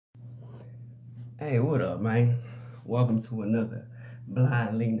Hey, what up, man? Welcome to another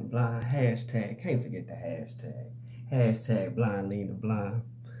Blind Leading the Blind hashtag. Can't forget the hashtag. Hashtag Blind Leading the Blind.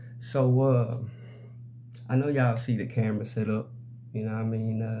 So, I know y'all see the camera set up. You know what I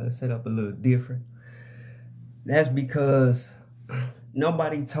mean? Set up a little different. That's because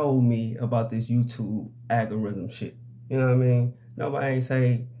nobody told me about this YouTube algorithm shit. You know what I mean? Nobody ain't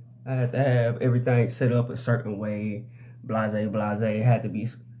say I had to have everything set up a certain way. Blase, had to be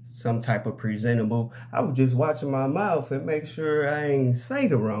some type of presentable. I was just watching my mouth and make sure I ain't say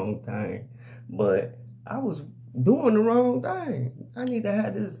the wrong thing. But I was doing the wrong thing. I need to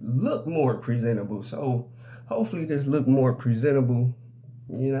have this look more presentable. So hopefully this look more presentable.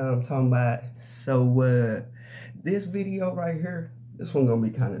 You know what I'm talking about? So this video right here, this one gonna be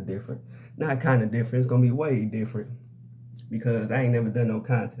kind of different. Not kind of different, it's gonna be way different. Because I ain't never done no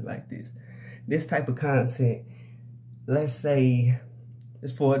content like this. This type of content, let's say,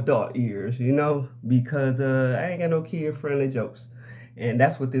 it's for adult ears, you know, because I ain't got no kid-friendly jokes. And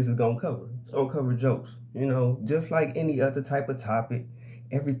that's what this is gonna cover. It's gonna cover jokes, you know, just like any other type of topic.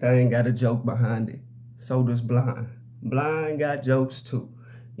 Everything got a joke behind it. So does blind. Blind got jokes too,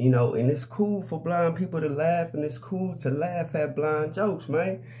 you know, and it's cool for blind people to laugh, and it's cool to laugh at blind jokes,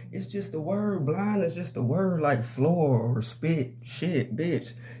 man. It's just the word. Blind is just a word like floor or spit, shit,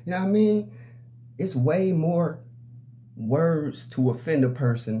 bitch. You know what I mean? It's way more words to offend a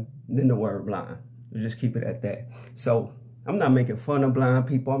person than the word blind. We'll just keep it at that. So I'm not making fun of blind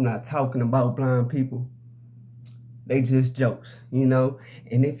people. I'm not talking about blind people. They just jokes, you know.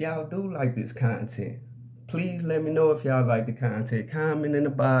 And if y'all do like this content, please let me know if y'all like the content. Comment in the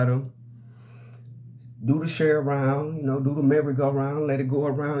bottom. Do the share around, you know, do the merry-go-round, let it go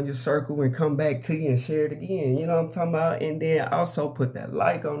around your circle and come back to you and share it again. You know what I'm talking about? And then also put that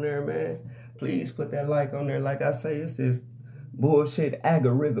like on there, man. Please put that like on there. Like I say, it's this bullshit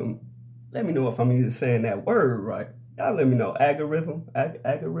algorithm. Let me know if I'm either saying that word right. Y'all let me know. Algorithm.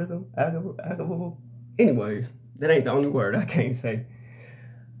 Anyways, that ain't the only word I can't say.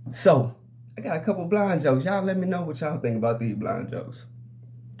 So, I got a couple blind jokes. Y'all let me know what y'all think about these blind jokes.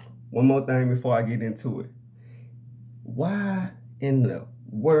 One more thing before I get into it. Why in the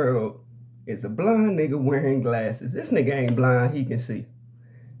world is a blind nigga wearing glasses? This nigga ain't blind, he can see.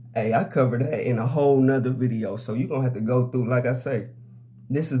 Hey, I covered that in a whole nother video, so you're gonna have to go through. Like I say,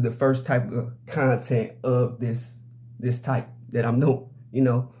 this is the first type of content of this type that I'm doing, you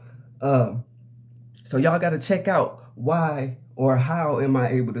know. So y'all gotta check out why or how am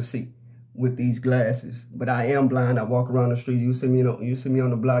I able to see with these glasses. But I am blind. I walk around the street. You see me on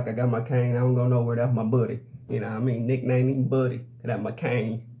the block. I got my cane. I don't go nowhere. That's my buddy. You know what I mean? Nickname him Buddy. That's my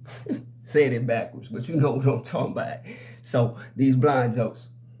cane. Said it backwards, but you know what I'm talking about. So these blind jokes.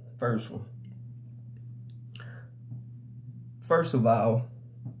 First one. First of all,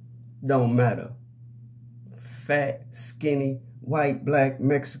 don't matter. Fat, skinny, white, black,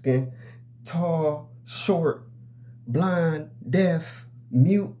 Mexican, tall, short, blind, deaf,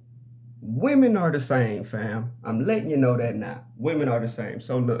 mute. Women are the same, fam. I'm letting you know that now. Women are the same.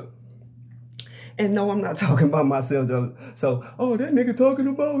 So look. And no, I'm not talking about myself though. So, oh, that nigga talking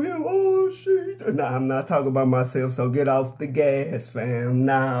about him. Oh, shit. Nah, I'm not talking about myself. So get off the gas, fam.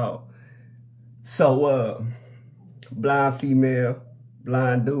 Now. So, blind female,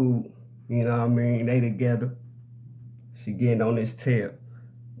 blind dude, you know what I mean? They together. She getting on this tail.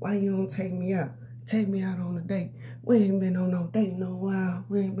 Why you don't take me out? Take me out on a date. We ain't been on no date in a while.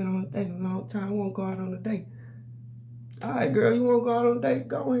 We ain't been on a date in a long time. I won't go out on a date. All right, girl, you want to go out on a date?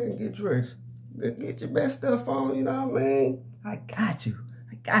 Go ahead and get dressed. Get your best stuff on, you know what I mean? I got you,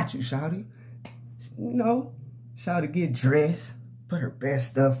 shawty. You know, shawty get dressed, put her best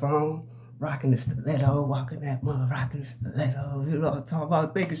stuff on, rocking the stiletto, walking that mother, rocking the stiletto. You know what I'm talking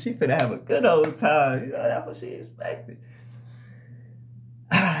about? Thinking she finna have a good old time. You know, that's what she expected.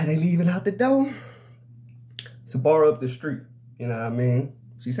 They leaving out the door. It's a bar up the street, you know what I mean?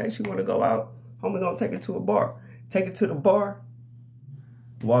 She say she want to go out. Homie gonna take her to a bar. Take her to the bar.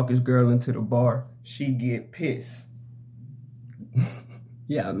 Walk this girl into the bar. She get pissed.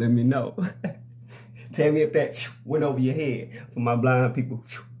 Yeah, let me know. Tell me if that went over your head. For my blind people,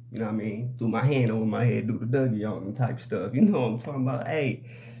 you know what I mean? Threw my hand over my head, do the Dougie on them type stuff. You know what I'm talking about? Hey,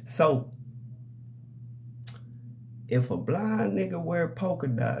 so if a blind nigga wear polka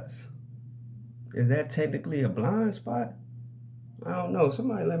dots, is that technically a blind spot? I don't know.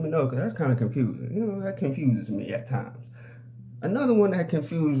 Somebody let me know, because that's kind of confusing. You know, that confuses me at times. Another one that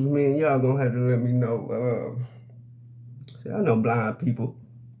confuses me, and y'all gonna have to let me know. See, I know blind people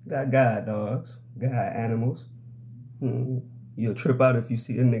got guide dogs, guide animals. You'll trip out if you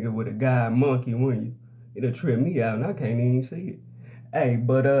see a nigga with a guide monkey, wouldn't you? It'll trip me out, and I can't even see it. Hey,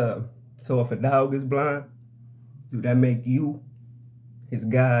 but So if a dog is blind, do that make you, his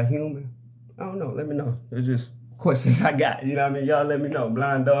guide, human? I don't know. Let me know. It's just questions I got. You know what I mean? Y'all let me know.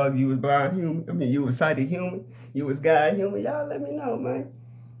 Blind dog, you was blind human. I mean, you was sighted human. You was guide human. Y'all let me know, man.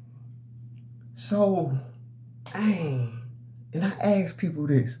 So, dang. And I ask people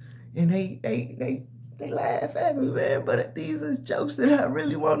this, and they laugh at me, man. But these are jokes that I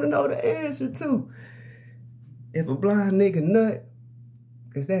really want to know the answer to. If a blind nigga nut,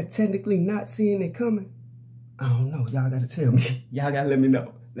 is that technically not seeing it coming? I don't know. Y'all gotta tell me. Y'all gotta let me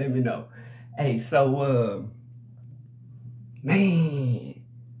know. Let me know. Hey, so man,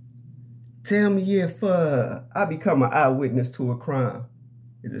 tell me if I become an eyewitness to a crime,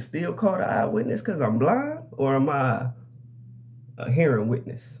 is it still called an eyewitness because I'm blind, or am I a hearing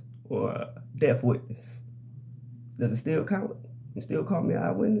witness or a deaf witness? Does it still count? You still call me an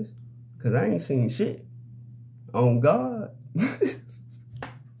eyewitness? Because I ain't seen shit. On God.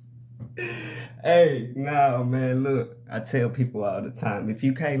 Hey, nah, man, look, I tell people all the time, if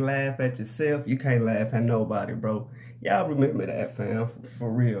you can't laugh at yourself, you can't laugh at nobody, bro. Y'all remember that, fam, for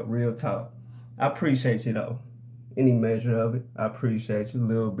real talk. I appreciate you, though. Any measure of it, I appreciate you. A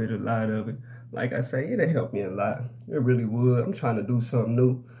little bit, a lot of it. Like I say, it'll help me a lot. It really would. I'm trying to do something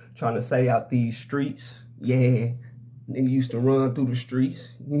new. Trying to stay out these streets. Yeah, nigga used to run through the streets.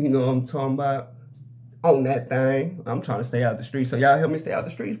 You know what I'm talking about? On that thing. I'm trying to stay out the streets. So y'all help me stay out the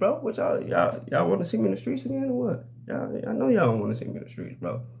streets, bro. What y'all want to see me in the streets again or what? I know y'all don't want to see me in the streets,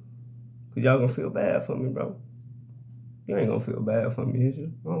 bro. Cause y'all gonna feel bad for me, bro. You ain't gonna feel bad for me, is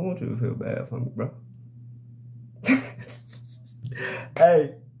you? I don't want you to feel bad for me, bro.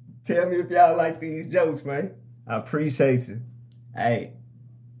 Hey, tell me if y'all like these jokes, man. I appreciate you. Hey,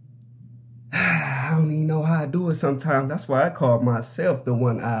 I don't even know how I do it sometimes. That's why I call myself the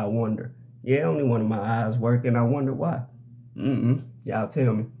one-eye wonder. Yeah, only one of my eyes working. I wonder why. Y'all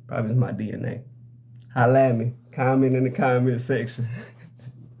tell me. Probably it's my DNA. Holla at me. Comment in the comment section.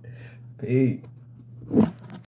 Peace.